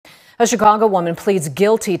A Chicago woman pleads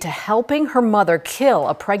guilty to helping her mother kill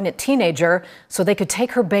a pregnant teenager so they could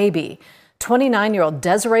take her baby. 29-year-old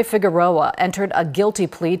Desiree Figueroa entered a guilty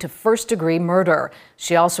plea to first-degree murder.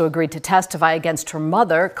 She also agreed to testify against her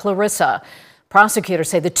mother, Clarissa. Prosecutors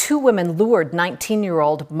say the two women lured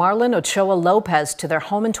 19-year-old Marlon Ochoa Lopez to their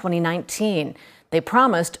home in 2019. They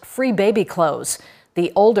promised free baby clothes.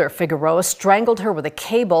 The older Figueroa strangled her with a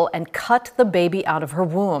cable and cut the baby out of her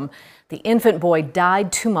womb. The infant boy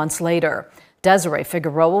died 2 months later. Desiree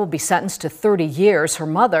Figueroa will be sentenced to 30 years. Her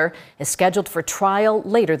mother is scheduled for trial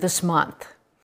later this month.